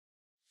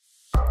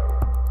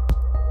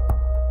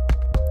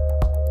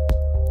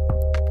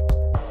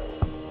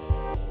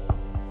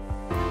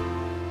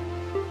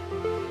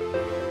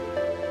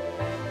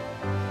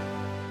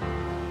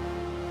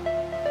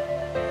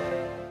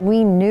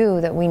We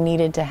knew that we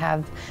needed to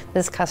have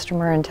this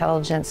customer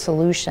intelligence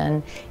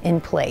solution in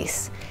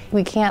place.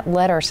 We can't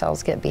let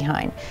ourselves get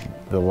behind.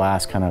 The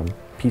last kind of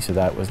piece of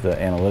that was the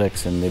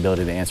analytics and the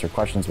ability to answer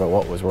questions about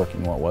what was working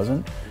and what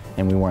wasn't,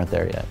 and we weren't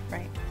there yet.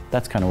 Right.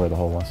 That's kind of where the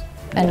hole was.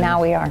 And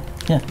now we are.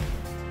 Yeah.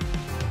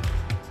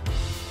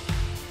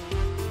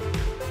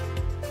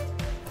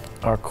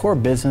 Our core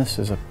business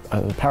is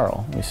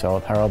apparel. We sell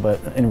apparel, but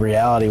in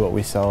reality what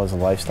we sell is a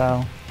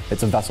lifestyle.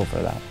 It's a vessel for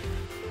that.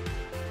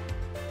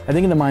 I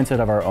think in the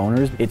mindset of our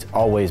owners, it's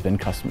always been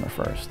customer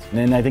first.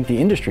 And I think the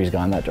industry's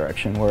gone that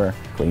direction where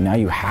now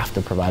you have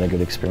to provide a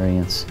good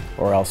experience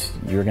or else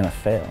you're going to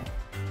fail.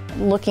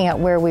 Looking at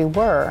where we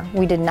were,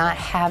 we did not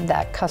have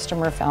that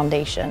customer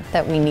foundation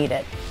that we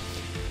needed.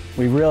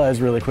 We realized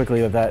really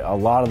quickly that a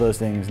lot of those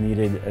things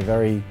needed a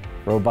very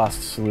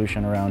robust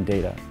solution around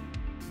data.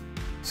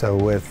 So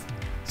with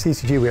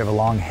CCG, we have a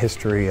long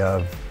history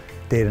of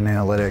data and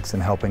analytics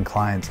and helping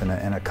clients in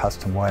a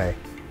custom way.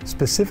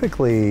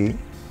 Specifically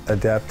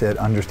adept at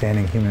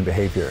understanding human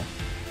behavior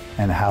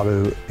and how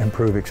to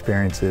improve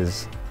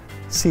experiences.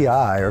 CI,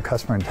 or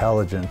customer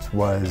intelligence,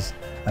 was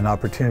an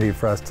opportunity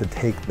for us to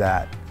take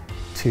that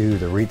to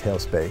the retail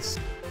space.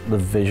 The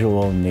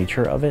visual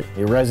nature of it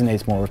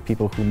resonates more with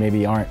people who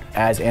maybe aren't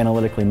as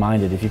analytically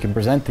minded. If you can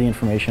present the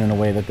information in a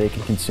way that they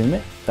can consume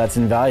it, that's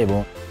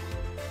invaluable.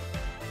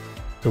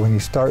 So when you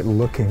start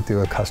looking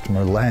through a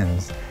customer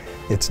lens,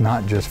 it's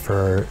not just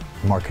for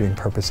marketing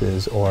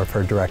purposes or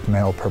for direct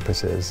mail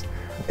purposes.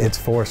 It's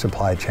for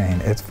supply chain,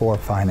 it's for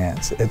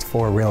finance, it's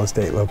for real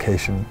estate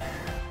location.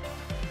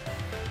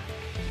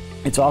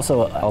 It's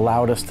also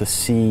allowed us to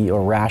see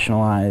or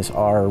rationalize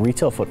our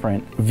retail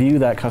footprint, view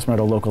that customer at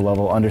a local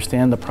level,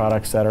 understand the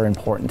products that are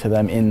important to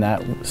them in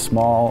that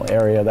small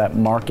area, that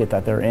market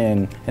that they're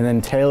in, and then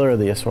tailor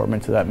the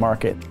assortment to that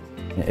market.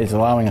 It's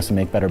allowing us to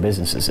make better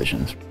business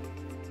decisions.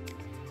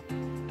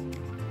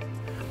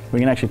 We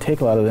can actually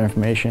take a lot of the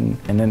information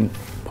and then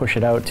push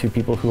it out to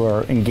people who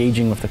are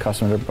engaging with the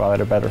customer to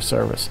provide a better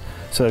service.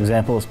 So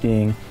examples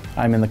being,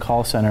 I'm in the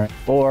call center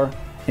or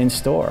in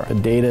store. The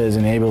data is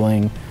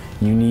enabling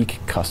unique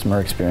customer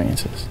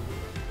experiences.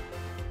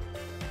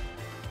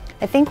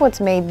 I think what's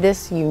made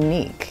this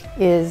unique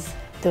is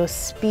the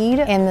speed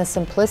and the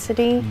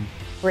simplicity.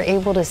 We're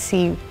able to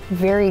see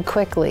very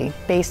quickly,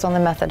 based on the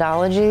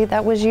methodology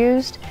that was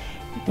used,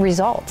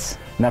 results.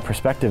 And that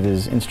perspective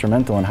is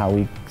instrumental in how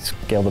we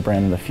scale the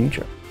brand in the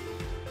future.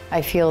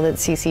 I feel that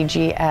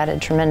CCG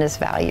added tremendous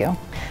value.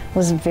 It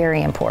was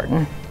very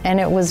important, and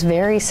it was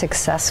very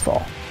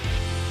successful.